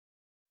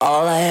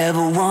All I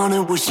ever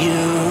wanted was you,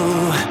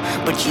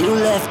 but you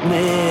left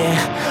me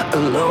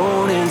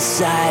alone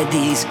inside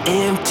these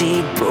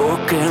empty,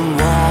 broken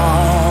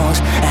walls.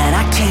 And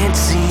I can't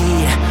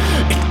see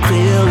it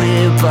clearly,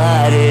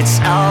 but it's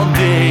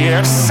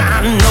obvious.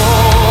 I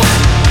know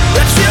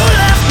that you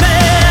left me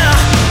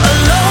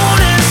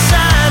alone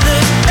inside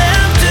this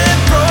empty,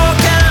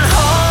 broken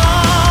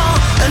hall.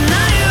 And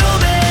now you'll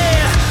be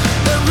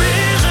the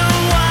reason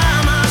why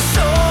my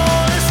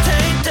soul is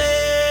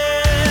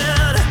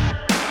tainted.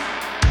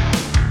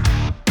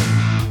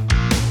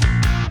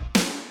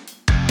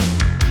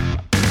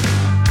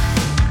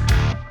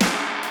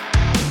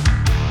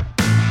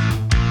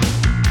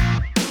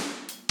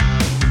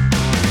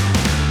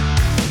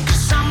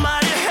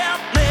 Somebody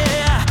help me,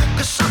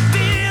 'cause I'm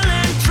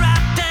feeling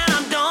trapped and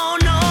I don't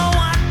know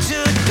what to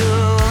do.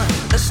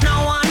 There's no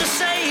one to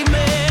save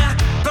me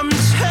from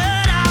this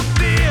hurt I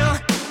feel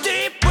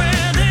deep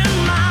within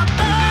my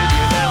bones.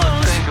 Did you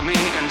ever think of me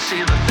and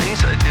see the things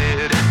I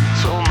did?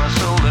 Sold my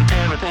soul and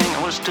everything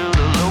I was to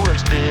the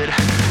lowest bid.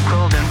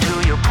 Crawled into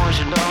your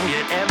poison dome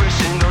yet every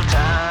single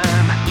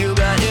time. You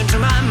got into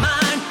my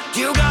mind,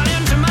 you got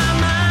into my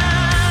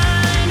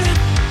mind.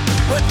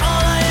 But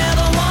all I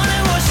ever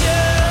wanted was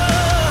you.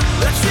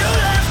 But you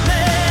left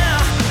me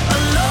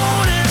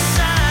alone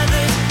inside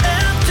these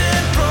empty,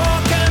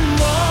 broken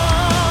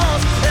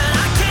walls. And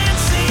I can't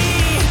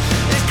see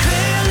it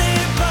clearly,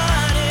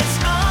 but it's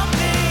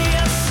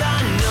obvious. I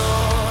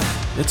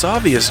know. It's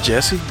obvious,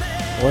 Jesse.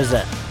 What is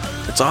that?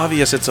 It's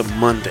obvious it's a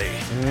Monday.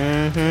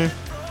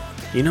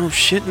 Mm-hmm. You know,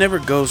 shit never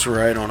goes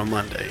right on a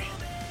Monday.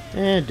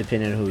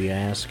 Depending on who you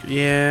ask.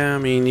 Yeah, I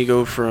mean, you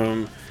go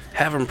from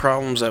having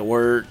problems at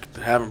work,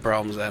 having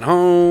problems at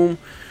home,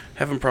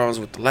 having problems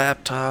with the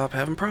laptop,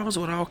 having problems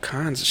with all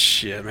kinds of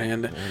shit,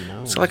 man. I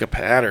know. It's like a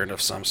pattern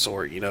of some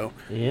sort, you know?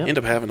 Yep. End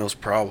up having those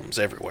problems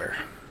everywhere.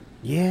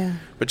 Yeah.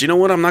 But you know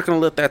what? I'm not going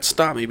to let that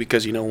stop me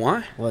because you know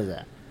why? What is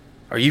that?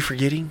 Are you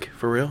forgetting?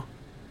 For real?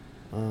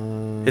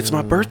 It's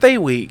my birthday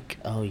week.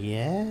 Oh,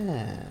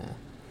 yeah.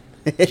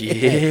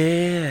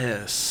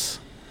 Yes.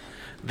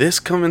 This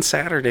coming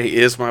Saturday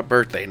is my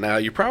birthday. Now,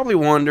 you're probably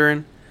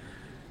wondering,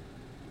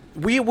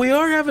 we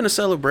are having a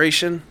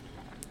celebration,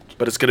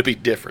 but it's going to be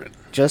different.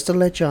 Just to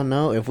let y'all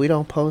know, if we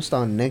don't post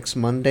on next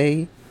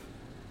Monday,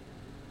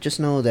 just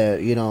know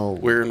that, you know,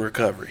 We're in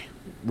recovery.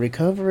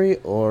 recovery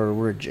or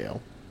we're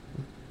jail.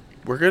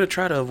 We're going to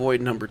try to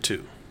avoid number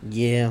 2.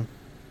 Yeah,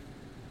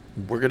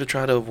 We're going to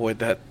try to avoid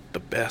that the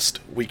best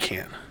we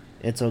can.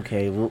 it's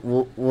okay.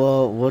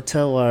 We'll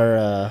tell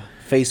our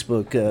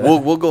Facebook.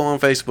 We'll go on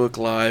Facebook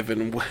Live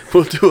and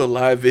we'll do a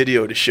live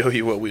video to show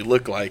you what we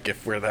look like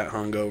if we're that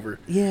hungover.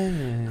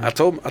 Yeah, I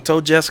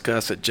told Jessica, I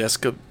said,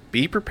 Jessica,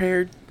 be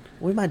prepared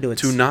we might do it.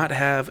 to not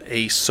have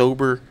a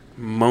sober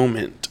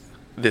moment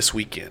this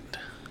weekend.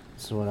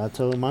 That's what I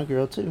told my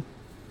girl too.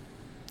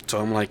 So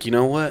I'm like, you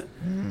know what?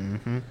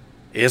 Mm-hmm.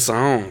 It's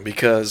on,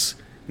 because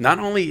not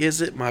only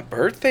is it my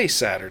birthday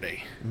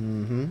Saturday,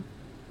 Mm-hmm.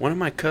 one of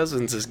my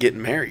cousins is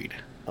getting married.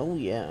 Oh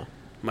yeah.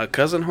 My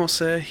cousin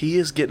Jose, he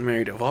is getting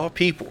married. Of all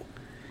people,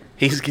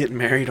 he's getting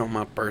married on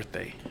my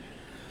birthday.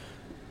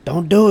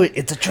 Don't do it.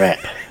 It's a trap.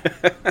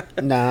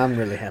 Nah, I'm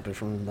really happy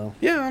for him though.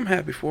 Yeah, I'm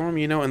happy for him,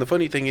 you know. And the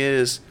funny thing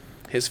is,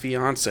 his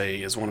fiance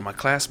is one of my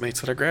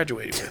classmates that I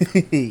graduated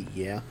with.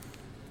 Yeah.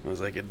 I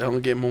was like, it don't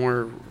get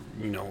more,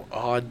 you know,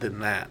 odd than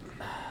that.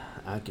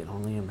 I can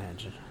only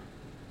imagine.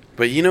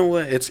 But you know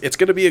what? It's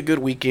going to be a good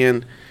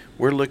weekend.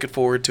 We're looking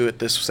forward to it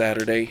this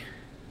Saturday.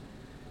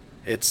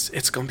 It's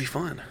going to be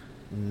fun.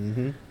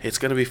 Mm-hmm. It's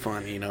going to be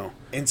fun, you know.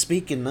 And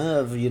speaking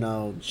of, you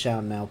know,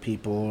 shouting out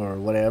people or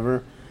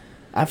whatever,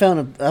 I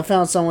found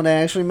someone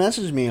that actually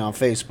messaged me on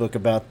Facebook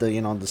about the,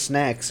 you know, the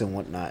snacks and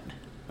whatnot.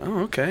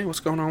 Oh, okay.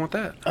 What's going on with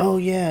that? Oh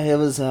yeah, it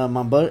was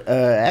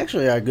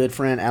actually our good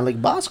friend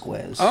Alec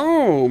Bosquez.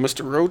 Oh,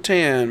 Mr.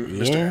 Rotan,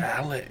 Yeah. Mr.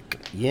 Alec.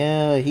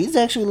 Yeah, he's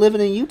actually living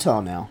in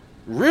Utah now.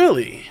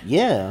 Really?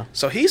 Yeah.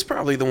 So he's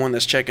probably the one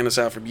that's checking us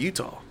out from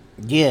Utah.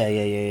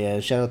 Yeah.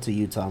 Shout out to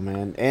Utah,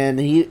 man. And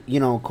he, you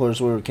know, of course,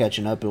 we were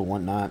catching up and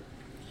whatnot.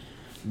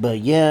 But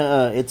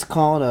yeah, it's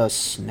called a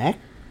snack.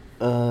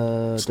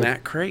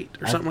 Snack crate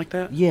or something like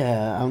that.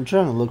 Yeah, I'm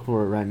trying to look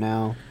for it right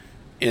now.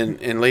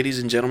 And ladies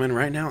and gentlemen,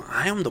 right now,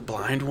 I am the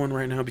blind one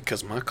right now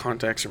because my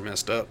contacts are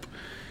messed up.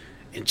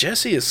 And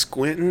Jesse is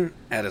squinting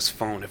at his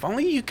phone. If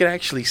only you could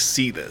actually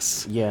see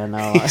this. Yeah,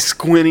 no, He's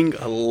squinting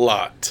a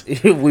lot.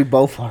 we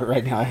both are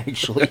right now,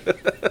 actually.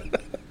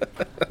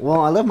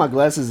 Well, I left my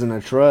glasses in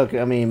the truck.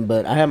 I mean,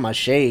 but I have my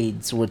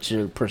shades, which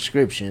are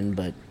prescription,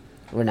 but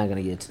we're not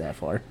gonna get to that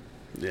far.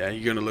 Yeah,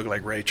 you're going to look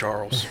like Ray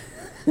Charles.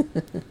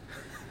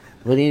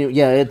 But anyway,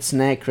 yeah, it's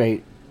Snack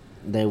Crate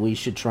that we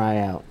should try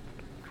out.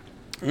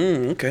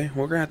 Okay.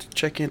 We're going to have to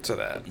check into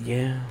that.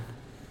 Yeah.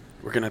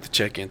 We're going to have to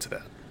check into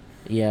that.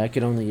 Yeah, I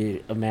could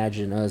only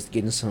imagine us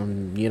getting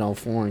some, you know,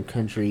 foreign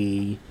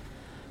country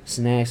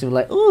snacks and be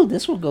like, ooh,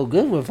 this will go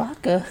good with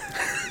vodka.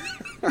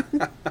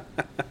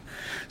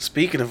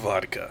 Speaking of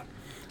vodka,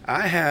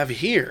 I have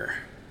here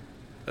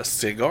a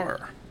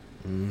cigar.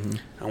 Mm-hmm.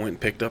 I went and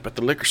picked up at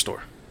the liquor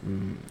store.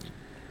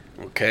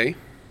 Okay.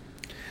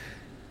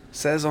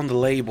 Says on the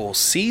label,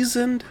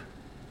 seasoned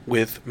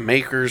with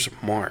Maker's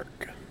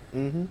Mark.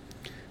 Mm-hmm.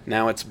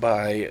 Now it's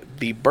by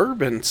the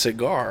Bourbon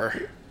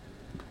Cigar,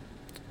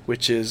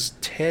 which is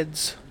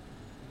Ted's.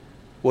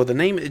 Well, the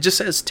name, it just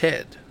says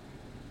Ted.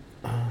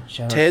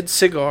 Ted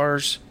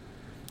Cigars,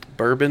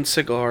 Bourbon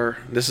Cigar.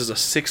 This is a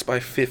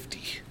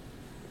 6x50.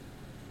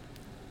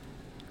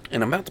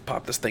 And I'm about to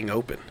pop this thing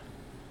open.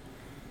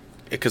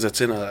 Because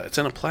it's in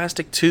a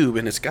plastic tube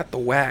and it's got the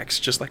wax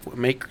just like what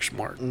Maker's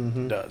Mark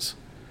does.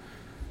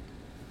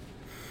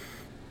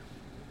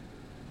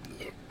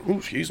 Ooh,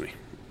 excuse me.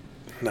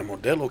 That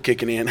Modelo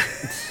kicking in.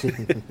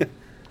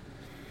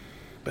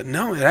 But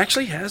no, it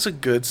actually has a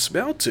good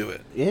smell to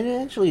it. It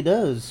actually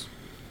does.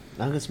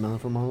 I can smell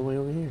it from all the way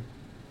over here.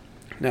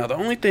 Now, the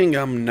only thing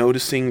I'm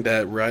noticing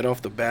that right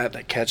off the bat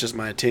that catches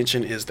my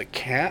attention is the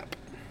cap.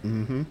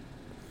 Mm-hmm.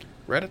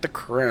 Right at the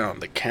crown,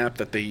 the cap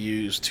that they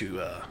use to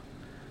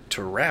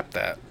wrap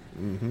that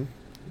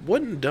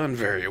wasn't done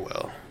very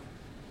well.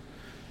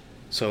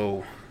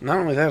 So, not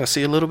only that, I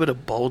see a little bit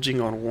of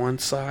bulging on one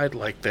side,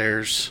 like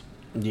there's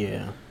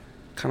kind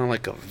of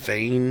like a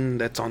vein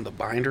that's on the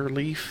binder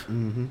leaf.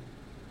 Mm-hmm.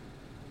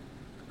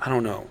 I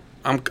don't know.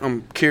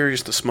 I'm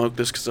curious to smoke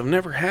this because I've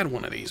never had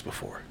one of these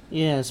before.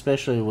 Yeah,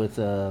 especially with,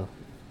 when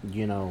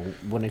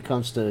it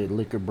comes to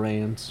liquor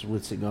brands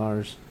with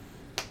cigars.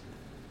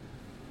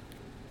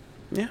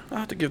 Yeah, I'll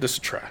have to give this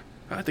a try.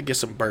 I'll have to get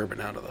some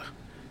bourbon out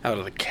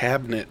of the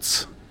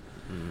cabinets.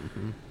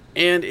 Mm-hmm.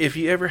 And if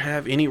you ever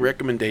have any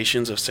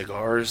recommendations of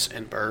cigars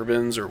and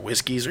bourbons or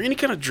whiskeys or any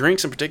kind of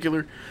drinks in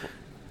particular,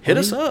 hit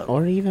us up.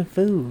 Or even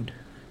food.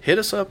 Hit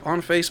us up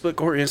on Facebook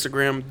or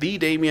Instagram, The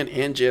Damien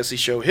and Jesse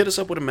Show. Hit us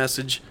up with a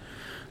message.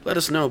 Let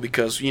us know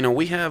because,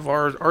 we have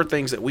our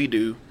things that we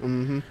do.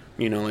 Mm-hmm.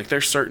 Like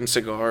there's certain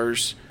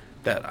cigars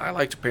that I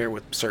like to pair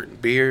with certain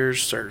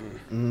beers,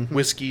 certain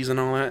whiskeys and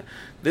all that.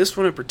 This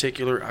one in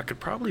particular, I could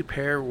probably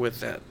pair with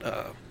that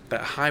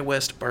High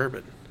West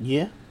bourbon.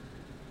 Yeah.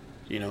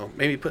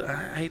 Maybe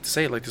I hate to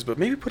say it like this, but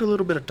maybe put a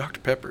little bit of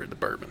Dr. Pepper in the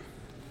bourbon.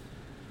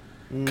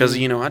 Because,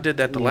 I did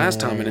that the last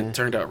time and it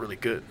turned out really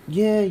good.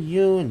 Yeah,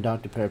 you and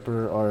Dr.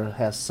 Pepper, or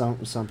has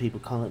some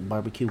people call it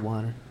barbecue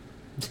water.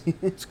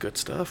 It's good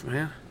stuff,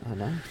 man. I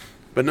know.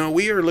 But no,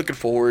 we are looking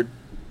forward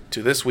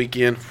to this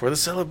weekend for the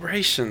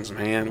celebrations,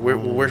 man.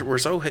 We're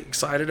so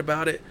excited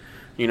about it.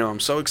 I'm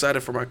so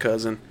excited for my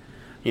cousin.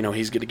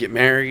 He's going to get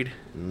married.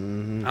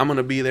 Mm-hmm. I'm going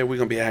to be there. We're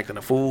going to be acting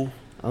a fool.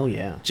 Oh,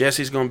 yeah.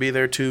 Jesse's going to be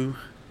there, too.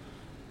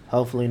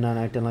 Hopefully not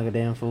acting like a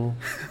damn fool.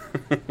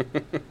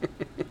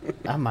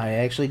 I might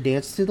actually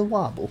dance to the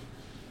wobble.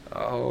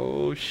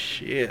 Oh,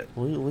 shit.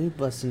 We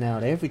busting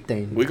out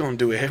everything. We're going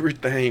to do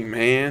everything,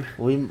 man.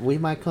 We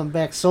might come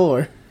back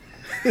sore.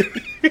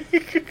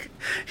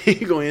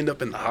 He's going to end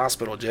up in the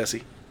hospital,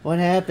 Jesse. What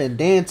happened?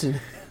 Dancing.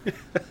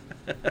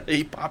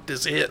 He popped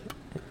his hip.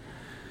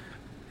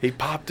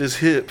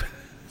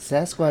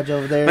 Sasquatch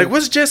over there. Like,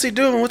 what's Jesse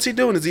doing? What's he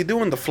doing? Is he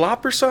doing the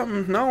flop or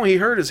something? No, he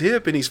hurt his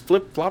hip and he's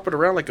flopping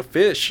around like a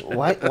fish.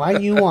 Why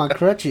you on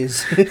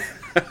crutches?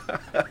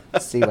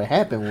 See, what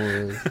happened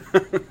was...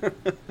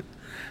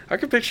 I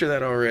can picture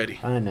that already.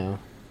 I know.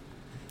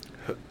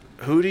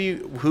 Who are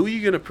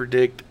you going to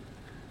predict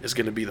is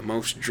going to be the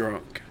most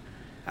drunk?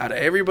 Out of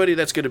everybody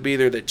that's going to be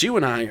there that you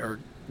and I are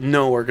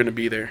going to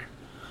be there.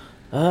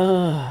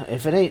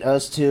 If it ain't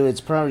us two,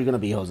 it's probably going to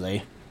be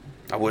Jose.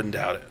 I wouldn't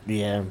doubt it.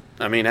 Yeah.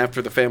 I mean,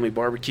 after the family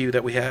barbecue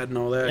that we had and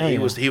all that, Oh, he yeah.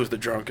 was the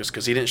drunkest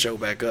because he didn't show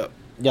back up.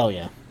 Oh,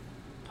 yeah.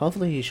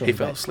 Hopefully he shows He back.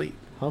 fell asleep.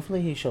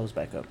 Hopefully he shows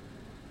back up.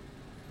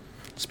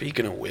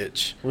 Speaking of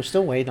which, We're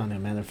still waiting on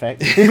him, matter of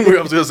fact. I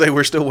was going to say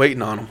we're still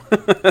waiting on him.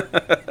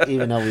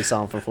 Even though we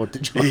saw him for 4th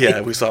of July.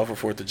 Yeah, we saw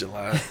for 4th of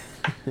July.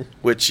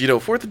 Which,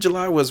 4th of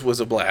July was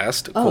a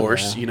blast, of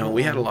course. yeah.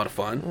 We had a lot of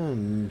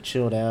fun.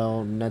 Chilled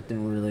out,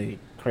 nothing really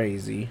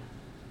crazy.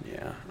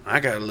 Yeah, I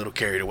got a little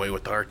carried away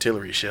with the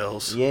artillery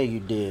shells. Yeah, you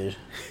did.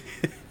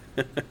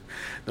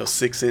 Those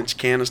 6-inch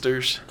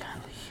canisters.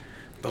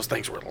 Those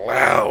things were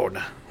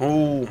loud.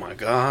 Oh, my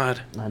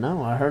God. I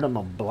know, I heard him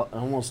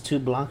almost 2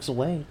 blocks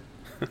away.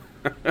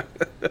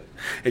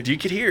 And you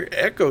could hear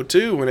echo,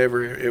 too,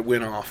 whenever it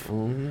went off.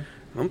 Mm-hmm.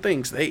 Them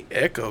things, they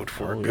echoed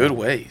for Oh, good yeah.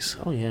 ways.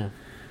 Oh, yeah.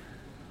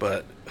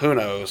 But who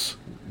knows?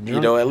 Yeah.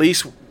 At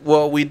least,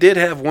 we did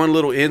have one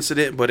little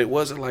incident, but it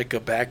wasn't like a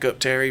backup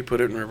Terry, put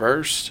it in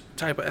reverse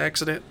type of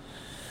accident.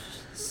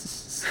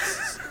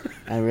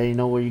 I already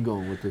know where you're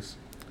going with this.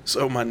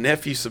 So my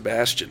nephew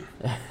Sebastian,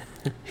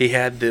 he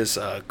had this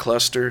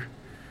cluster.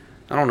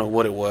 I don't know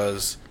what it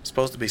was.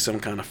 Supposed to be some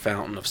kind of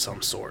fountain of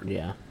some sort.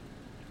 Yeah.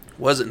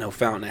 Wasn't no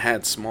fountain. It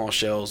had small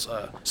shells,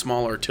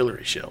 small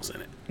artillery shells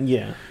in it.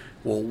 Yeah.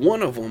 Well,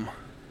 one of them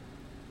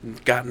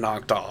got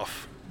knocked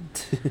off.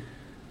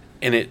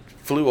 And it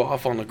flew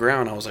off on the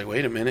ground. I was like,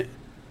 wait a minute.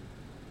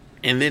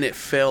 And then it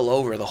fell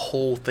over. The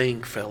whole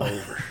thing fell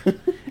over.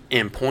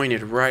 And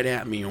pointed right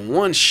at me. And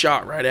one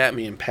shot right at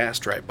me and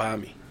passed right by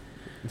me.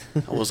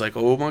 I was like,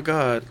 oh my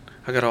God.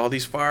 I got all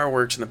these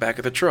fireworks in the back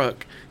of the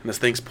truck. And this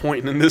thing's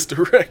pointing in this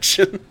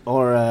direction.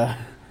 Or,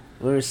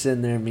 we were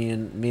sitting there, me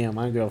and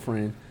my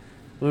girlfriend,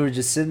 we were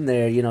just sitting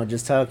there,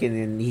 just talking,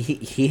 and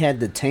he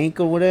had the tank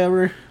or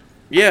whatever.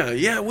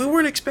 Yeah, we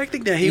weren't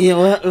expecting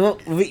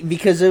that.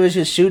 Because it was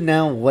just shooting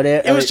out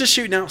whatever. It was just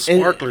shooting out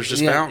sparklers,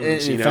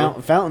 fountains,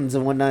 fountains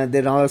and whatnot.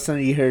 Then all of a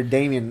sudden you heard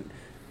Damien.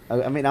 I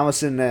was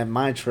sitting at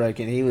my truck,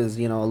 and he was,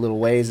 a little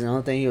ways, and the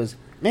only thing he was,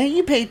 man,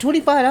 you paid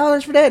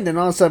 $25 for that, and then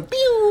all of a sudden,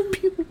 pew,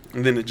 pew.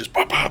 And then it just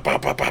pow, pow, pow,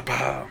 pow, pow,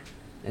 pow.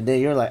 And then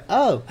you're like,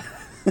 oh.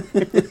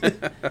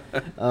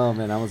 Oh,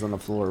 man, I was on the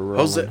floor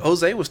rolling.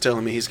 Jose was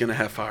telling me he's going to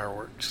have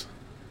fireworks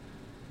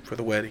for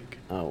the wedding.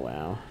 Oh,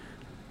 wow.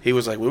 He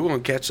was like, we're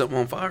going to catch something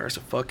on fire. I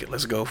said, fuck it,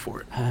 let's go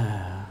for it.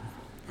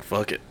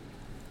 Fuck it.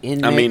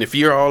 If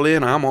you're all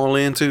in, I'm all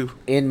in, too.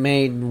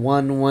 Inmate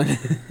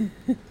 1.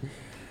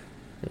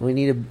 We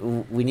need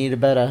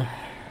about a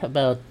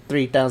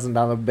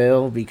 $3,000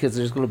 bill because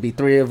there's going to be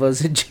 3 of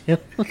us in jail.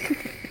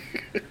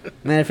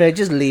 Matter of fact,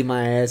 just leave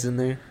my ass in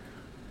there.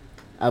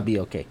 I'll be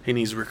okay. He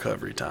needs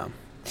recovery time.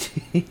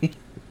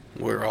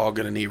 We're all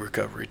going to need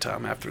recovery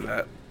time after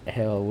that.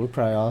 Hell, we'll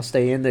probably all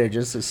stay in there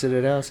just to sit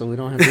it out so we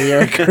don't have to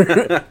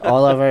hear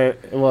all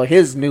of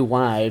his new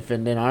wife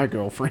and then our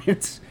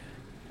girlfriends.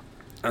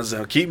 I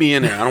said, keep me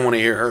in there. I don't want to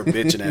hear her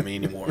bitching at me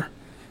anymore.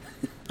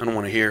 I don't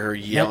want to hear her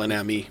yelling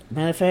at me.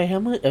 Matter of fact, how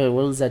much? What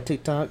was that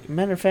TikTok?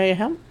 Matter of fact,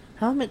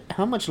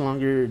 how much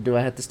longer do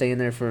I have to stay in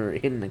there for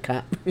hitting the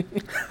cop?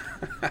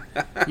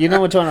 You know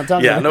what I'm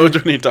talking about? Yeah, I know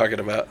what you're talking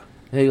about.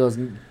 He goes,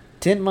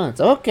 10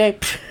 months. Okay.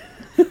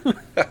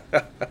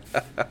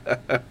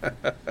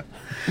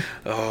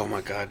 Oh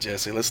my God,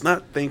 Jesse, let's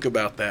not think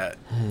about that.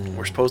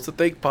 We're supposed to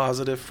think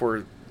positive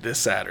for this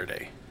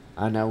Saturday.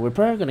 I know. We're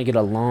probably going to get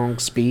a long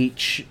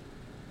speech,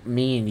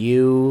 me and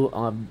you,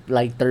 on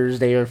like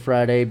Thursday or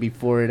Friday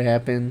before it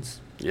happens.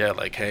 Yeah,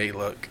 like, hey,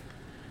 look.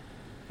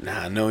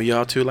 Now, I know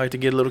y'all two like to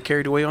get a little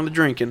carried away on the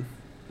drinking.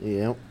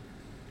 Yep.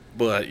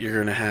 But you're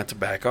going to have to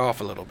back off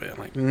a little bit.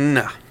 Like,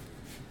 nah.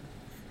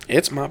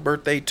 It's my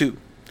birthday, too.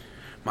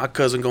 My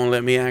cousin going to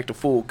let me act a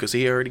fool because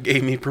he already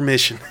gave me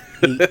permission.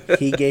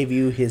 He gave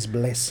you his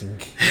blessing.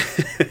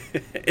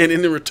 And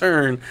in the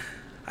return,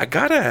 I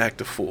got to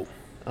act a fool.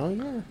 Oh,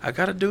 yeah. I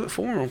got to do it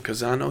for him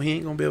because I know he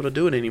ain't going to be able to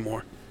do it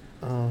anymore.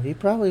 Oh, he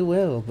probably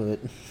will, but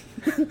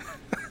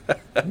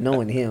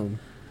knowing him.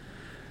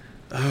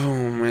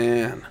 Oh,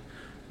 man.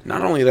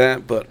 Not only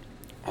that, but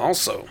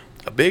also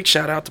a big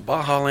shout out to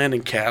Baja Land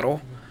and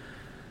Cattle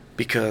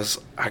because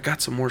I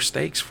got some more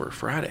steaks for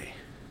Friday.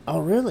 Oh,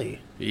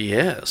 really?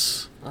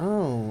 Yes.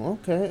 Oh,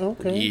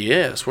 okay.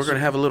 Yes, we're going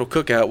to have a little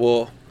cookout.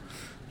 Well,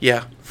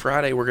 yeah,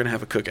 Friday we're going to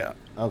have a cookout.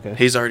 Okay.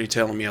 He's already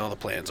telling me all the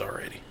plans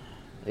already.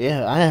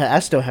 Yeah, I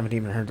still haven't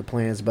even heard the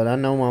plans, but I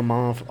know I'm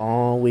off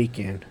all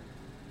weekend.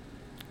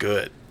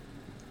 Good.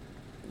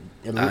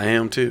 I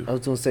am too. I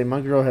was going to say,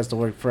 my girl has to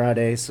work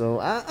Friday, so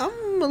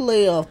I'm going to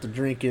lay off the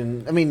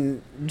drinking. I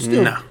mean,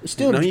 still.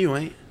 No, you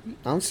ain't.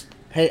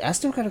 Hey, I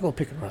still got to go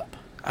pick her up.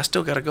 I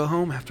still got to go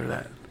home after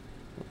that.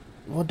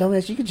 Well,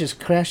 dumbass, you could just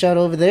crash out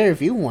over there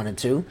if you wanted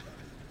to.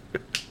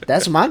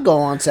 That's my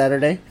goal on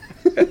Saturday.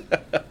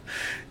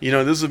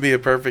 This would be a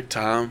perfect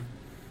time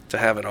to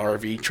have an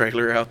RV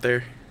trailer out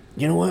there.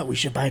 You know what? We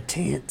should buy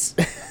tents.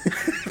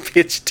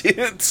 Pitch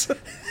tents.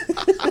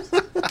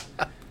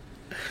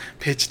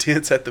 Pitch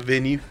tents at the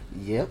venue.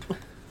 Yep.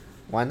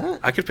 Why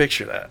not? I could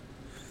picture that.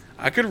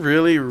 I could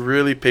really,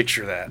 really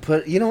picture that.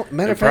 But,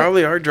 matter of fact...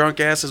 Probably our drunk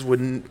asses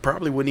wouldn't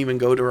even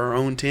go to our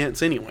own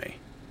tents anyway.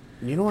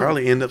 You know what?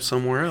 Probably end up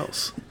somewhere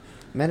else.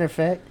 Matter of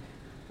fact,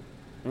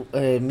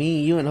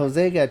 me, you, and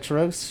Jose got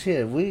trucks.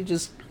 Shit, we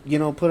just,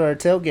 put our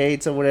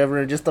tailgates or whatever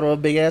and just throw a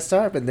big-ass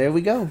tarp, and there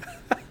we go.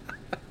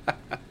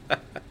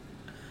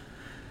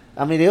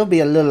 I mean, it'll be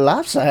a little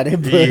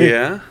lopsided, but...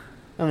 Yeah.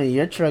 I mean,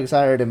 your truck's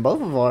higher than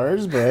both of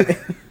ours, but...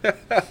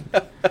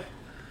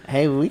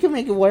 Hey, we can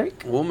make it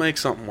work. We'll make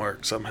something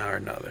work somehow or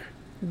another.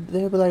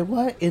 They'll be like,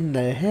 what in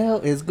the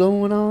hell is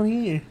going on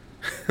here?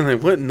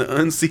 Like, what in the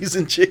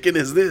unseasoned chicken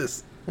is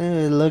this?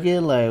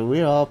 Looking like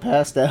we're all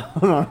passed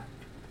out on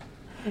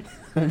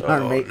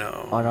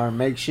our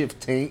makeshift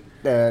tank.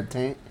 Oh,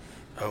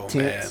 tents.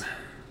 man.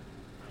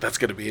 That's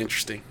going to be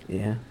interesting.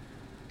 Yeah.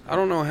 I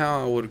don't know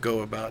how I would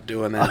go about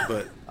doing that,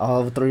 but...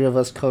 All 3 of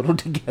us cuddled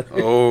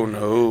together. Oh,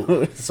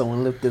 no.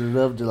 Someone lifted it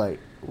up, just like,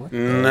 what the...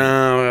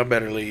 No, I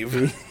better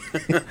leave.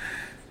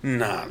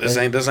 Nah, this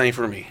ain't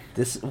for me.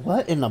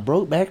 What in the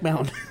Brokeback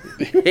Mountain?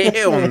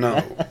 Hell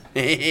no.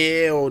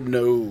 Hell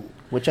no.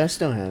 Which I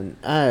still haven't.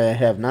 I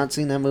have not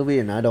seen that movie,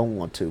 and I don't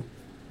want to.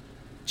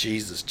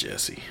 Jesus,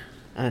 Jesse.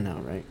 I know,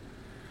 right?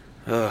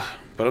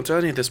 But I'm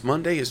telling you, this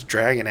Monday is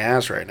dragging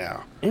ass right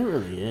now. It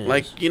really is.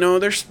 Like,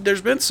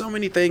 there's been so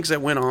many things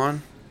that went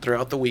on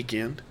throughout the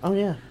weekend. Oh,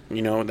 yeah.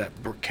 That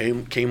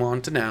came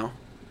on to now.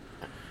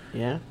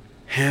 Yeah.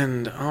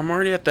 And I'm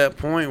already at that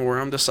point where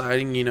I'm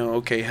deciding,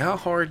 okay, how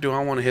hard do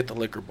I want to hit the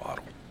liquor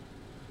bottle?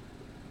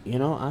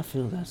 I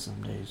feel that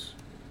some days.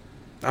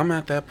 I'm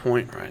at that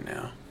point right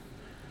now.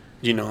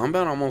 I'm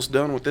about almost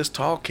done with this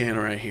tall can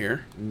right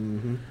here.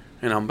 Mm-hmm.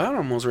 And I'm about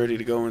almost ready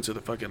to go into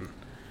the fucking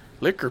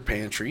liquor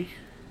pantry.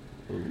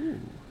 Ooh.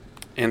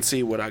 And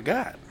see what I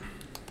got.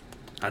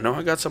 I know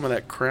I got some of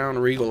that Crown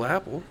Regal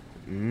apple.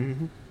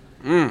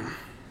 I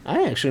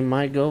actually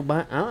might go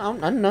buy.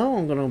 I know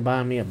I'm gonna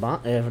buy me a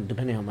bottle,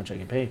 depending on how much I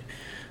get paid.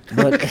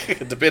 But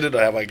Depending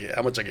on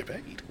how much I get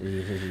paid.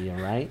 you're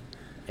right.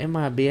 It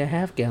might be a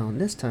half gallon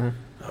this time.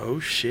 Oh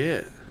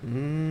shit.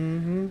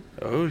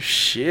 Oh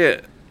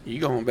shit. You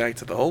going back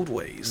to the old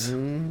ways.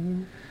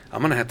 I'm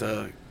gonna have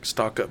to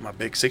stock up my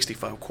big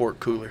 65 quart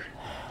cooler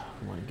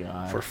Oh my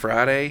god. for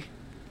Friday,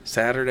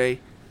 Saturday,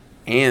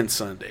 and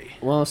Sunday.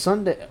 Well,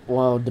 Sunday.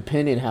 Well,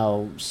 depending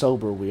how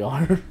sober we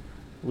are,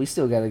 we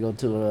still got to go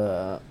to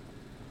a.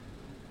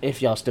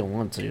 If y'all still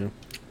want to,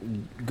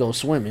 go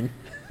swimming.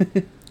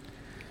 I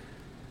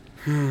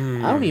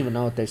don't even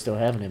know if they still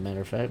have it,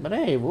 matter of fact. But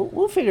hey,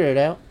 we'll figure it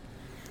out.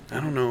 I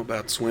don't know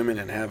about swimming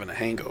and having a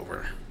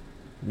hangover.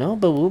 No,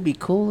 but we'll be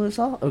cooled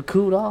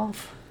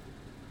off.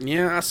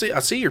 Yeah, I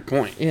see your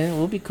point. Yeah,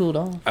 we'll be cooled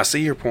off. I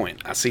see your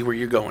point. I see where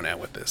you're going at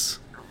with this.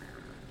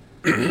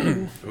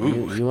 Ooh.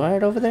 You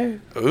alright over there?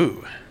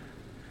 Ooh.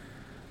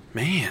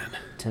 Man.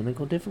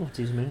 Technical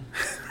difficulties, man.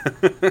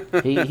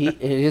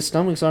 His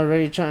stomach's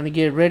already trying to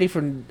get ready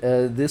for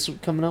this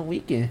coming up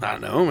weekend. I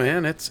know,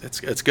 man. It's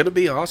going to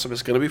be awesome.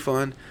 It's going to be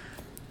fun.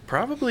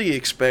 Probably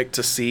expect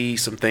to see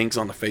some things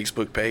on the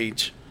Facebook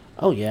page.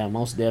 Oh yeah,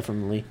 most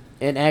definitely.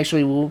 And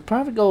actually, we'll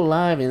probably go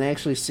live and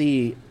actually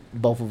see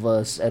both of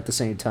us at the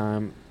same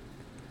time.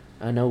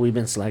 I know we've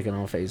been slacking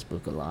on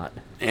Facebook a lot.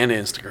 And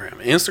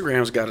Instagram.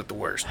 Instagram's got it the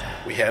worst.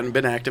 We haven't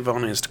been active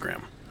on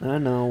Instagram. I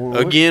know.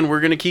 Again, we're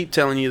going to keep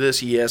telling you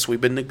this. Yes,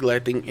 we've been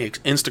neglecting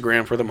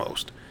Instagram for the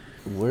most.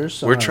 We're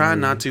sorry. We're trying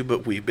not to,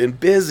 but we've been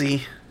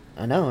busy.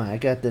 I know. I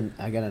got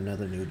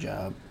another new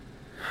job.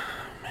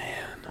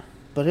 Man.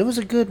 But it was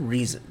a good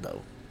reason,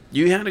 though.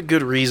 You had a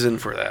good reason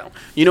for that.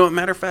 You know,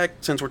 matter of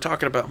fact, since we're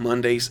talking about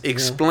Mondays,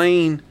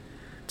 explain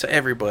to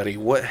everybody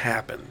what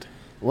happened.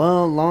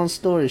 Well, long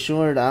story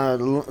short,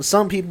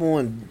 some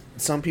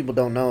people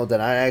don't know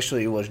that I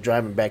actually was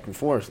driving back and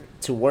forth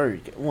to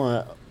work.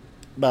 What,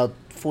 about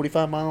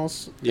 45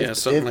 miles? Yeah,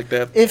 something like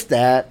that. If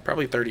that.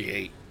 Probably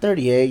 38.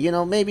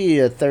 38, maybe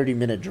a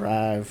 30-minute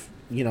drive,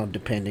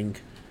 depending.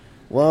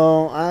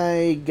 Well,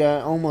 I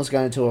almost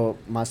got into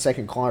my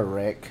second car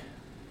wreck.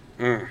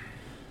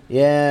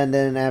 Yeah, and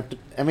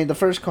then the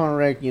first car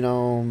wreck,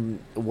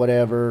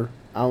 whatever,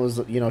 I was,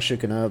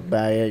 shooken up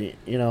by it,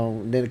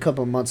 then a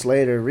couple of months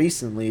later,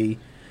 recently,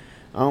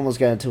 I almost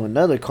got into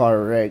another car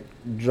wreck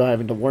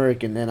driving to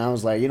work, and then I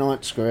was like, you know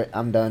what, screw it,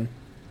 I'm done.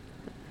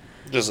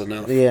 Just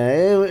enough. Yeah,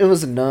 it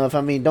was enough.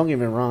 I mean, don't get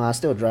me wrong, I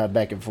still drive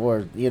back and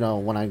forth,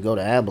 when I go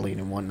to Abilene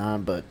and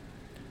whatnot, but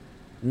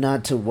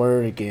not to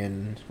work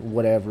and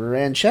whatever.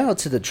 And shout out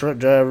to the truck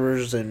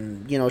drivers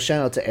and,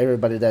 shout out to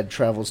everybody that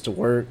travels to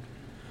work.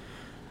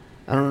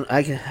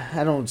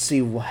 I don't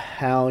see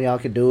how y'all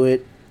could do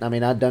it. I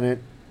mean, I've done it.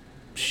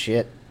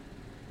 Shit.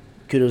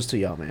 Kudos to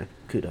y'all, man.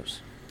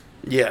 Kudos.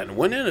 Yeah, and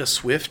wasn't it a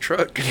Swift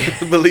truck?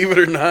 Believe it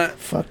or not.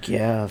 Fuck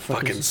yeah.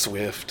 Fucking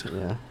Swift.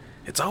 Yeah.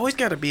 It's always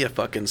got to be a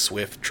fucking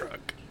Swift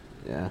truck.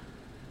 Yeah.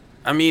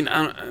 I mean,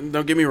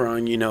 don't get me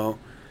wrong, you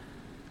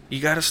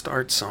got to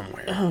start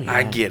somewhere. Oh, yeah.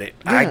 I get it.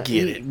 Yeah, I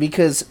get it.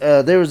 Because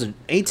there was an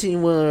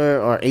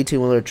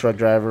 18-wheeler truck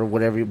driver,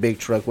 whatever, big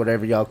truck,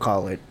 whatever y'all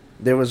call it.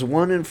 There was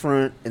one in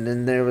front, and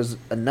then there was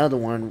another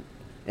one,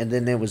 and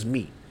then there was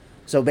me.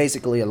 So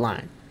basically a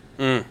line.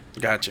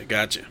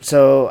 Gotcha.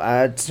 So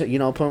I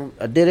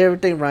did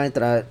everything right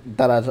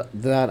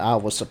that I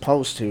was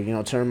supposed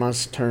to. Turn my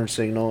turn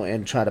signal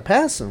and try to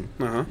pass him.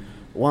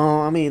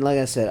 Well, I mean, like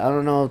I said, I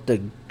don't know if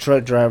the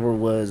truck driver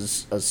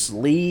was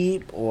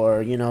asleep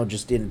or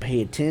just didn't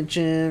pay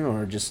attention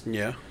or just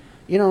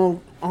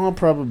all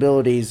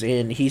probabilities,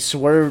 and he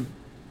swerved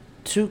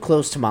too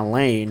close to my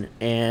lane,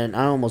 and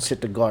I almost hit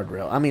the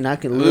guardrail. I mean, I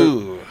could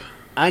literally,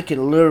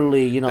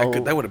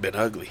 that would have been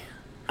ugly.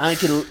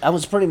 I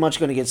was pretty much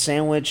going to get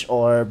sandwiched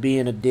or be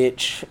in a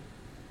ditch.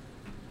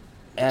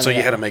 So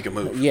you had to make a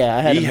move. Yeah,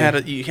 I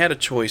had you had a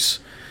choice,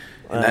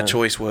 and that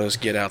choice was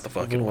get out the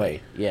fucking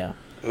way. Yeah.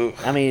 Ugh.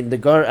 I mean,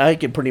 I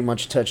could pretty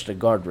much touch the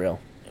guardrail,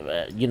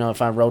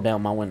 if I roll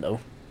down my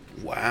window.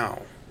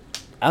 Wow.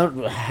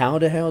 How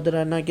the hell did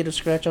I not get a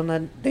scratch on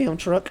that damn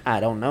truck? I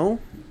don't know.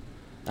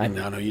 I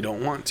know you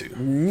don't want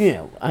to.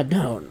 No, I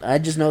don't. I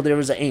just know there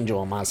was an angel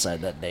on my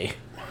side that day.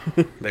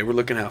 They were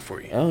looking out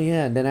for you. Oh,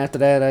 yeah. And then after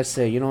that, I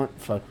said, you know what?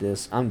 Fuck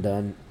this. I'm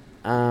done.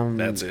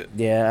 That's it.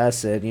 Yeah, I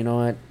said, you know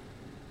what?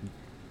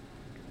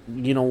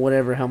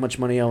 Whatever, how much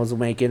money I was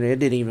making. It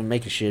didn't even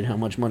make a shit how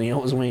much money I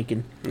was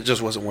making. It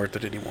just wasn't worth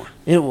it anymore.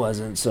 It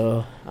wasn't,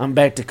 so I'm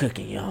back to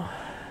cooking, y'all.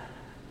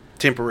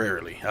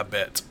 Temporarily, I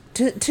bet.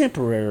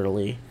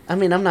 Temporarily. I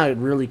mean, I'm not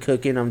really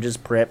cooking. I'm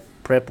just prep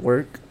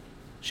work.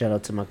 Shout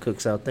out to my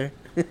cooks out there.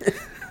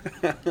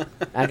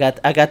 I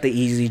got the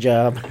easy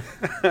job.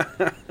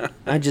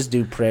 I just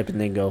do prep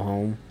and then go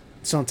home.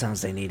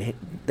 Sometimes they need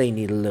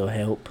a little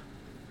help.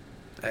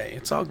 Hey,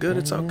 it's all good.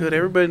 It's all good.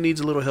 Everybody needs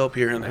a little help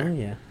here and there. Oh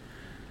yeah.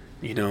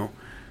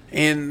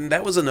 And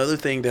that was another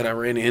thing that I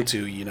ran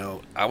into.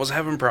 I was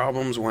having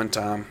problems one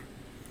time,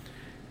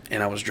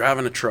 and I was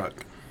driving a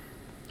truck,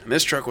 and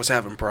this truck was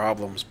having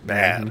problems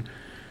bad.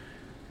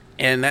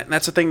 And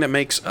that's the thing that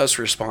makes us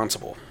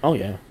responsible. Oh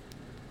yeah.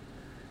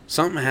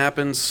 Something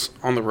happens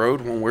on the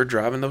road when we're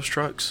driving those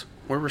trucks,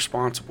 we're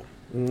responsible.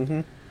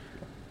 Mm-hmm.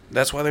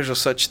 That's why there's a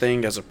such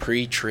thing as a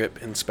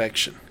pre-trip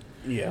inspection.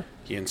 Yeah.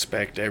 You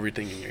inspect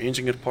everything in your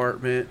engine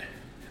compartment,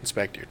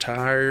 inspect your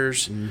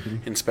tires,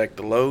 inspect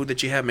the load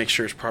that you have, make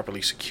sure it's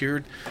properly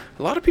secured.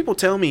 A lot of people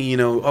tell me, you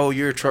know, oh,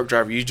 you're a truck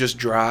driver, you just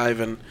drive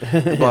and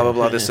blah blah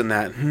blah this and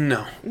that.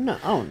 No. No.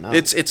 Oh no.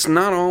 It's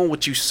not all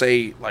what you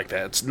say like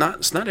that. It's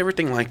not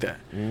everything like that.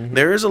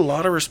 There is a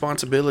lot of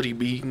responsibility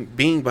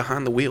being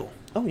behind the wheel.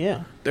 Oh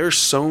yeah. There's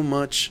so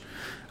much.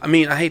 I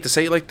mean, I hate to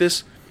say it like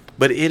this,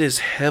 but it is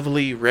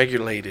heavily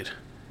regulated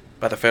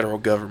by the federal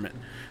government.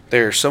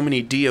 There are so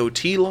many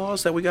DOT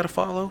laws that we got to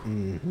follow.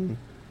 Mm-hmm.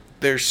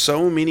 There's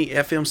so many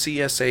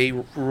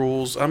FMCSA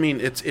rules. I mean,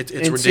 it's And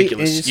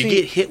ridiculous. see- You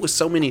get hit with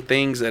so many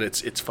things that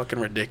it's fucking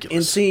ridiculous.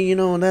 And see, you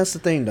know, that's the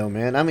thing, though,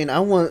 man. I mean, I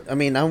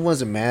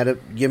wasn't mad at.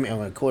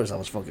 Of course, I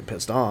was fucking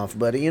pissed off,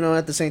 but you know,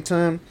 at the same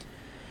time,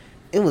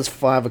 it was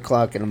 5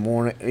 o'clock in the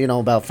morning. You know,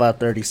 about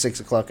 5:30, 6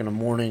 o'clock in the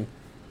morning,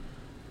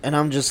 and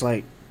I'm just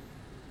like,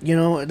 you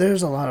know,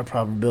 there's a lot of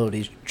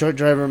probabilities. Truck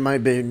driver might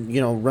be,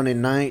 you know, running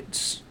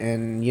nights,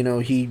 and you know,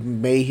 he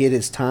may hit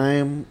his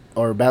time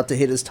or about to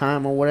hit his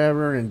time or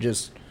whatever, and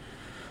just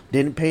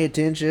didn't pay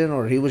attention,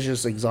 or he was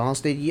just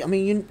exhausted. I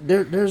mean,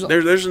 there's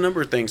there's a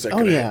number of things that Oh,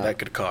 could yeah. that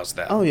could cause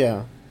that. Oh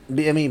yeah,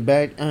 I mean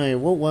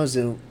what was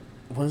it?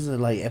 Was it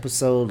like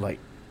episode like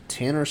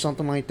 10 or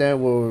something like that,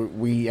 where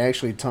we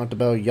actually talked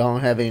about y'all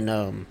having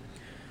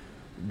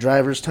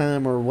driver's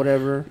time or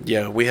whatever?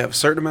 Yeah, we have a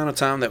certain amount of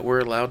time that we're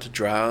allowed to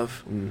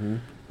drive. Mm-hmm.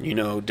 You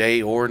know,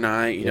 day or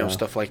night. You know, Yeah.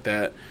 stuff like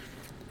that.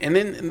 And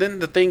then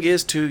the thing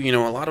is too. You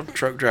know, a lot of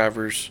truck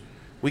drivers,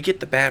 we get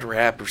the bad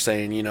rap of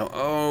saying, you know,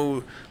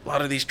 oh, a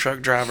lot of these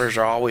truck drivers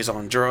are always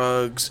on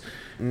drugs.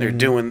 They're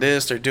doing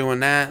this, they're doing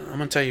that. I'm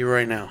gonna tell you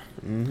right now,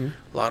 a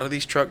lot of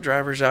these truck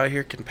drivers out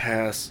here can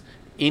pass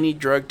any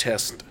drug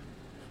test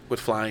with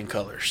flying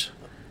colors.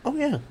 Oh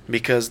yeah.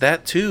 Because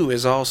that too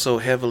is also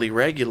heavily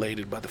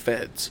regulated by the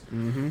feds.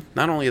 Mm-hmm.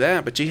 Not only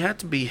that, but you have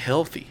to be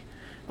healthy.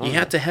 You Oh,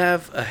 have to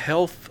have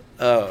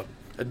a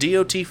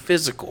DOT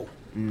physical,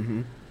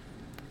 Mm-hmm.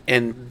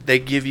 and they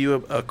give you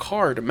a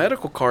card, a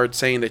medical card,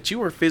 saying that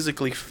you are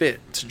physically fit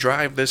to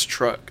drive this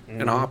truck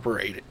and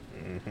operate it.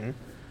 Mm-hmm.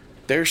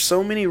 There's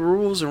so many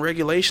rules and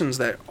regulations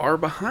that are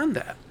behind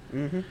that.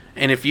 Mm-hmm.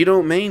 And if you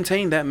don't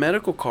maintain that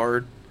medical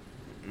card,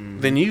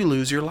 then you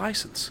lose your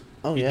license.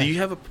 Oh, yeah. You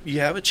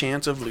have a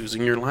chance of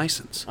losing your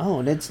license. Oh,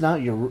 and it's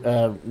not your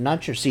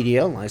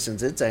CDL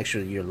license. It's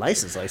actually your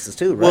license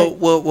too, right?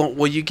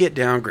 Well, you get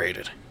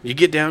downgraded. You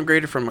get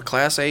downgraded from a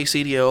Class A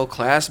CDL,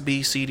 Class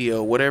B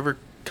CDL, whatever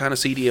kind of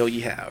CDL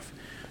you have.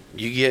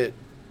 You get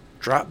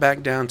dropped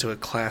back down to a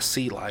Class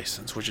C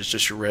license, which is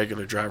just your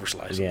regular driver's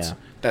license. Yeah.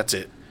 That's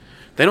it.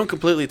 They don't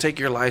completely take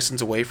your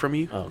license away from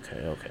you.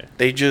 Okay.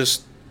 They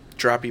just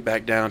drop you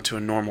back down to a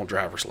normal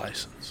driver's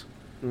license.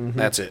 Mm-hmm.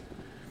 That's it.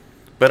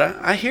 But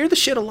I hear the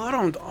shit a lot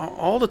on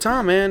all the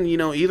time, man. You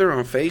know, either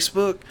on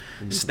Facebook,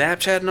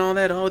 Snapchat, and all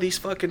that. Oh, these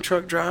fucking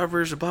truck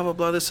drivers, blah blah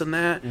blah, this and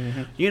that.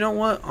 You know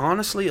what?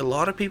 Honestly, a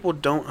lot of people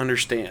don't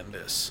understand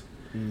this.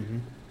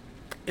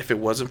 If it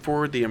wasn't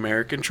for the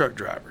American truck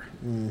driver,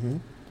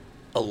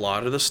 a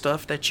lot of the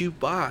stuff that you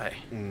buy,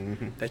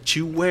 that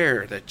you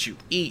wear, that you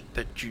eat,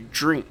 that you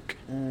drink,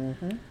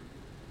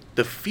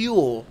 the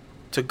fuel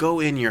to go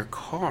in your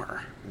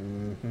car,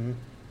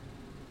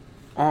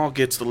 all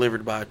gets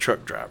delivered by a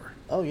truck driver.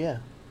 Oh yeah.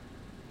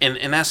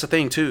 And that's the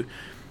thing too.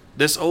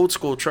 This old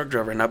school truck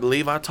driver, and I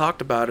believe I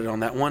talked about it on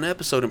that one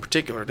episode in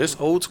particular. This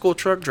old school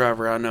truck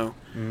driver I know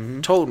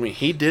told me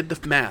he did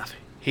the math.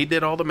 He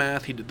did all the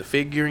math. He did the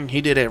figuring.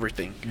 He did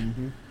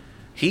everything.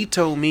 He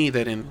told me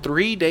that in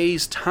 3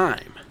 days'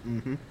 time,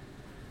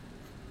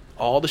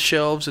 all the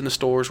shelves in the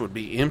stores would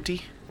be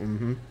empty.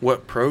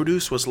 What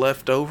produce was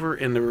left over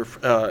in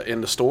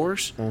the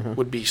stores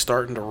would be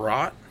starting to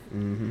rot.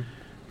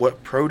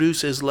 What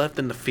produce is left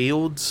in the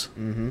fields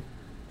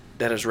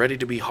that is ready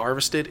to be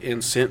harvested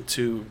and sent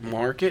to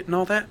market and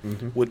all that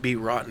would be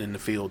rotten in the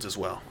fields as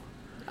well.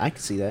 I can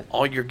see that.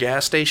 All your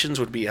gas stations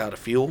would be out of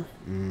fuel.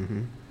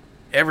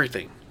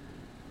 Everything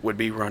would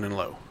be running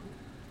low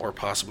or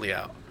possibly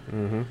out.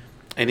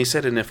 And he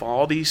said, and if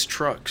all these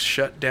trucks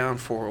shut down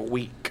for a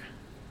week,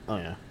 Oh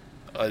yeah.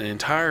 an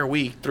entire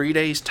week, 3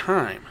 days'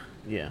 time,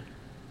 Yeah.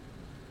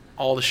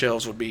 all the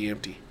shelves would be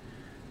empty.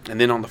 And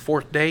then on the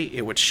fourth day,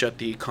 it would shut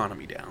the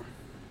economy down.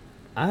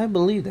 I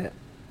believe that.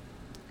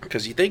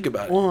 Because you think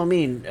about it. Well, I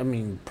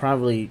mean,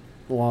 probably.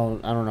 Well,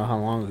 I don't know how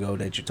long ago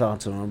that you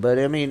talked to him, but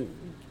I mean,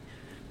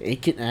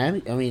 it could. I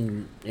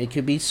mean, it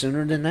could be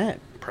sooner than that.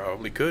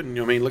 Probably couldn't.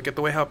 I mean, look at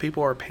the way how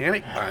people are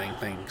panic buying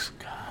things.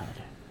 God.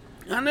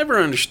 I never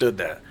understood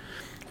that.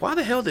 Why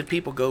the hell did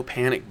people go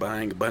panic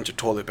buying a bunch of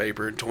toilet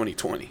paper in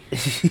 2020?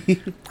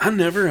 I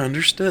never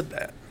understood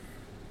that.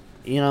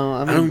 You know,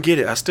 I I mean, don't get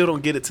it. I still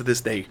don't get it to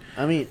this day.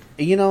 I mean,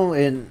 you know,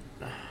 and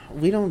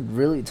we don't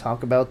really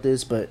talk about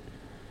this, but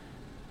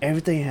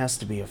everything has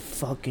to be a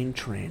fucking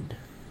trend.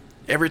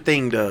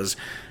 Everything does.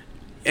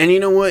 And you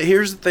know what?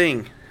 Here's the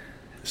thing.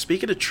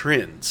 speaking of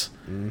trends,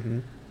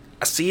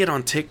 I see it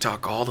on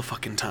TikTok all the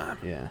fucking time.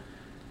 Yeah.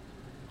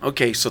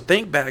 Okay, so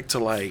think back to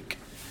like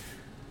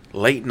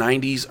late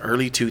 90s,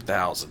 early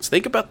 2000s.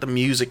 Think about the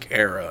music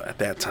era at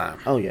that time.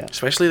 Oh, yeah.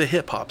 Especially the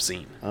hip hop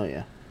scene. Oh,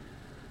 yeah.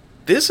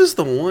 This is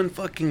the one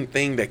fucking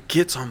thing that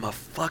gets on my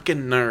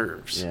fucking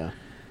nerves. Yeah.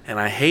 And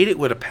I hate it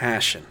with a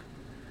passion.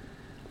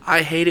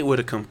 I hate it with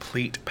a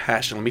complete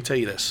passion. Let me tell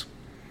you this.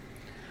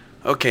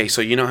 Okay, so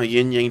you know how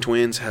Yin Yang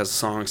Twins has a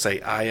song say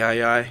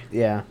I.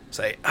 Yeah.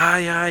 Say I.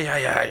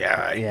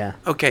 Yeah.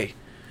 Okay.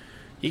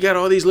 You got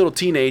all these little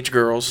teenage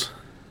girls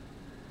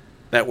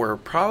that were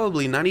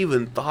probably not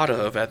even thought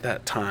of at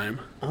that time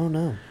Oh,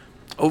 no.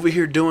 over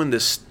here doing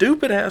this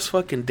stupid ass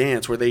fucking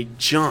dance where they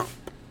jump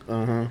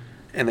Uh-huh.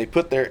 and they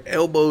put their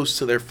elbows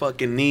to their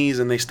fucking knees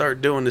and they start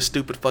doing this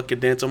stupid fucking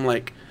dance. I'm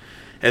like,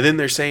 and then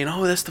they're saying,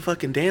 oh, that's the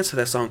fucking dance to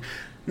that song.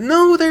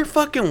 No, there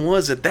fucking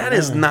wasn't. That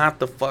is not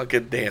the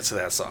fucking dance to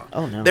that song.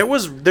 Oh, no.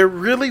 There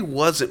really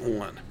wasn't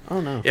one.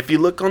 Oh, no. If you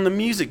look on the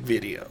music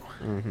video,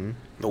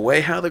 the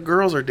way how the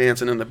girls are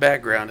dancing in the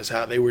background is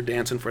how they were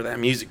dancing for that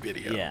music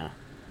video. Yeah.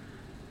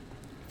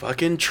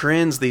 Fucking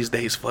trends these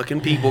days.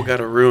 Fucking people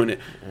gotta ruin it.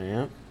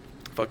 Yeah.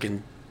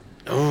 Fucking,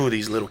 oh,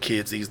 these little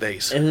kids these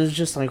days. It was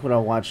just like what I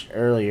watched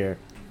earlier.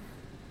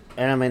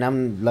 And I mean,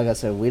 I'm like I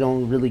said, we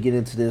don't really get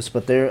into this,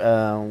 but there.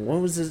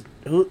 What was this?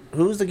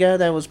 Who's the guy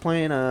that was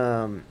playing?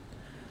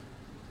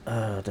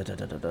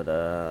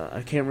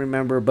 I can't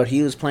remember, but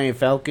he was playing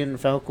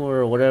Falcor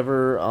or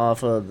whatever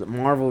off of the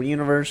Marvel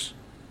Universe.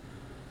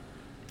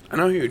 I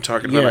know who you're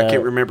talking about. I Yeah.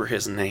 can't remember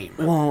his name.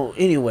 Well,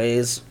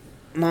 anyways,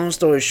 long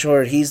story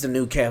short, he's the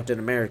new Captain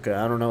America.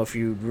 I don't know if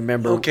you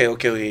remember. Okay,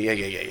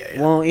 yeah.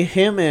 Well,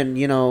 him and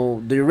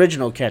the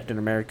original Captain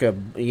America,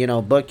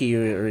 Bucky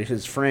or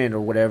his friend or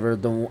whatever,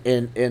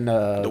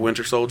 The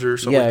Winter Soldier or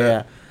something yeah, like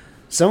that. yeah.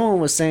 Someone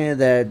was saying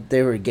that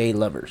they were gay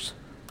lovers.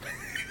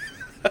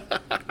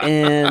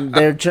 and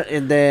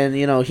then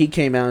he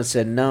came out and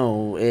said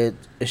no,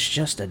 it's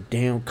just a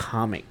damn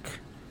comic,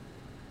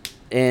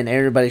 and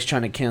everybody's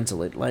trying to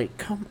cancel it. Like,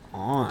 come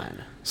on.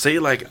 See,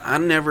 like, I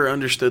never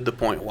understood the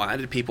point. Why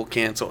did people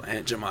cancel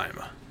Aunt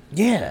Jemima?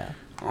 Yeah.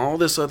 All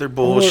this other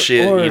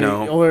bullshit,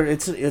 or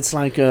it's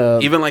like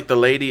Even like the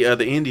lady,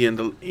 the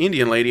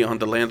Indian lady on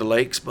the Land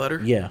O'Lakes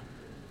butter. yeah.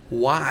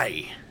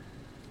 Why?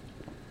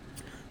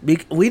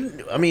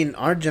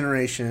 Our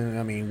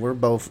generation. We're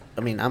both.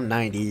 I'm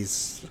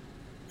 90s.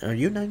 Are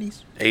you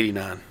 90s?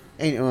 89.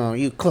 Well,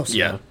 you close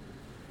Yeah.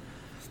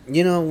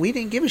 enough. We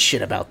didn't give a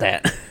shit about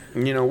that.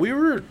 We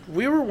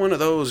were one of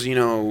those,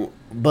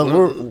 But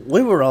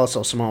we were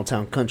also small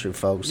town country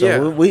folks, so Yeah.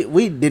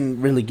 we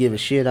didn't really give a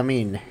shit.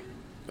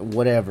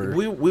 Whatever.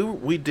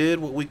 we did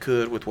what we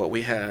could with what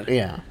we had,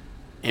 Yeah.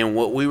 and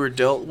what we were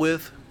dealt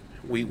with,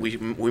 we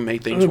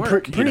made things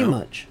work. Pretty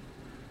much.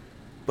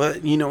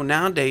 But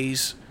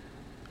nowadays,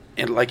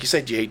 and like you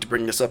said, you hate to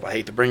bring this up. I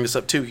hate to bring this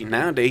up too.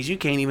 Nowadays, you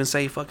can't even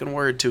say a fucking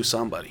word to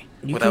somebody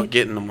without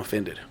getting them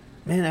offended.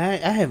 Man, I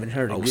haven't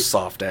heard Oh,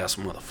 soft ass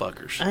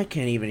motherfuckers. I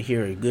can't even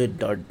hear a good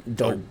dark.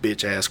 Oh,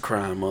 bitch ass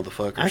crying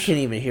motherfuckers. I can't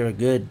even hear a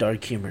good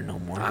dark humor no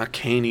more. I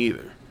can't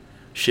either.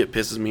 Shit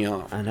pisses me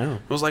off. I know.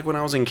 It was like when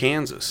I was in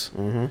Kansas.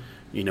 Mm-hmm.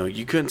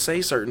 You couldn't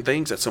say certain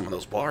things at some of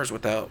those bars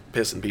without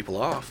pissing people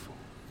off.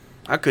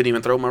 I couldn't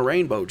even throw my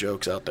rainbow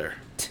jokes out there.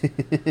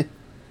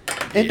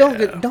 And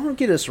Yeah. don't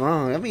get us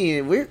wrong.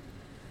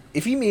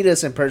 If you meet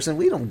us in person,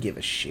 we don't give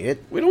a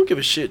shit. We don't give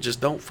a shit.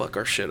 Just don't fuck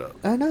our shit up.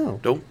 I know.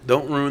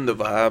 Don't ruin the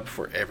vibe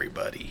for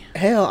everybody.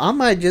 Hell, I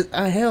might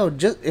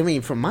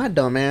for my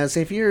dumb ass,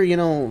 if you're,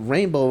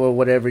 Rainbow or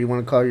whatever you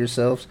want to call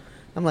yourselves,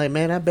 I'm like,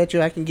 man, I bet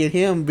you I can get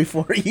him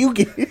before you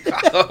get him.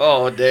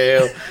 Oh,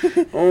 damn.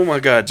 Oh, my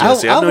God,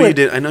 Jesse. I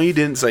know you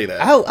didn't say that.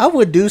 I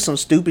would do some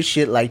stupid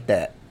shit like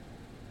that.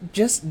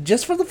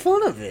 Just for the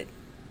fun of it.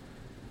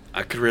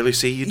 I could really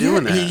see you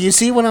doing that. You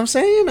see what I'm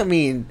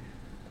saying?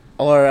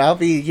 Or I'll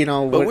be,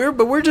 But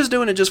we're just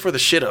doing it just for the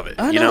shit of it.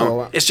 I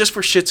know. It's just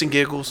for shits and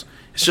giggles.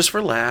 It's just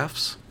for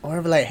laughs. Or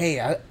I'll be like, hey,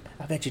 I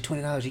bet you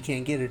 $20 you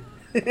can't get her.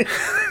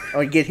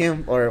 Or get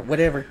him, or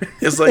whatever.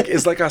 It's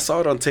like I saw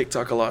it on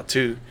TikTok a lot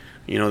too.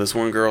 This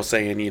one girl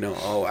saying,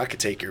 oh, I could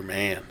take your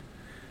man.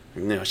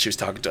 She was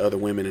talking to other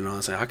women and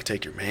all, saying, I could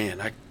take your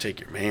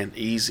man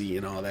easy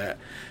and all that.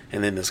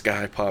 And then this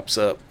guy pops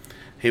up.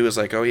 He was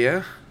like, oh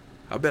yeah,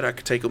 I bet I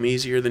could take him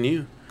easier than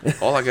you.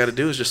 All I got to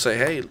do is just say,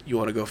 hey, you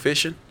want to go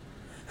fishing?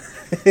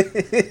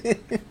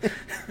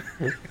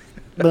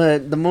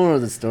 But the moral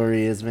of the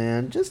story is,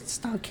 man, just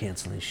stop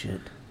canceling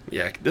shit.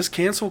 Yeah, this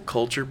cancel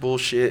culture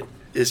bullshit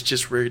is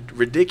just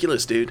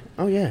ridiculous, dude.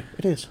 Oh yeah,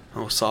 it is.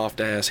 Oh, soft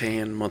ass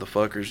hand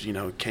motherfuckers,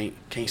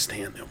 can't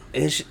stand them.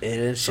 It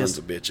is Sons just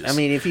of bitches.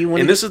 if you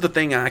want, and this is the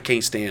thing I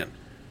can't stand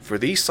for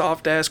these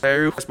soft ass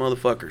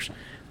motherfuckers.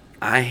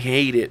 I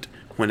hate it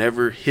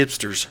whenever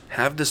hipsters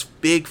have this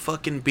big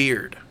fucking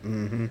beard,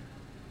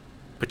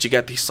 but you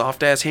got these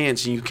soft ass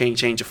hands and you can't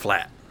change a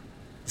flat.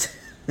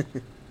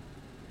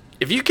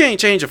 If you can't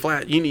change a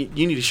flat, you need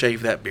to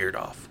shave that beard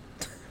off.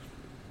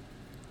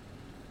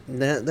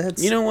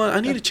 that's. You know what? I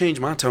need to change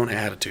my tone of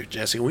attitude,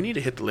 Jesse. We need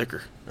to hit the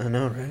liquor. I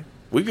know, right?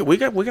 We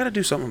got to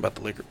do something about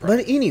the liquor problem.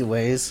 But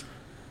anyways,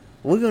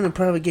 we're gonna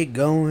probably get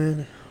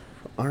going.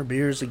 Our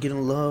beers are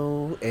getting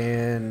low,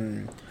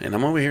 and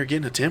I'm over here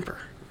getting a temper.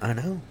 I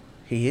know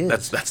he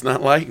is. That's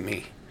not like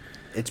me.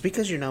 It's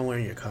because you're not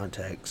wearing your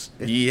contacts.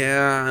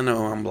 Yeah, I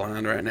know I'm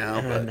blind right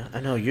now, but I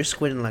know you're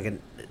squinting like a.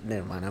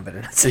 Never mind. I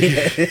better not say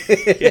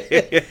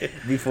that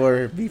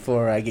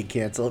before I get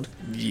canceled.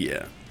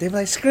 yeah. They're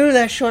like, screw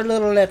that short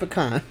little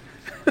leprechaun.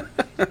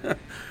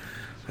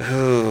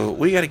 Oh,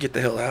 we got to get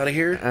the hell out of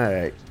here. All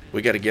right.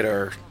 We got to get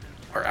our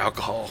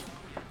alcohol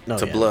Oh,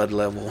 to yeah. blood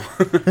level.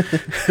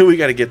 We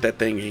got to get that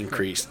thing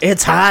increased.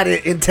 It's hot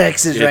in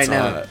Texas right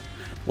now. Hot.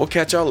 We'll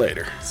catch y'all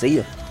later. See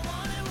ya.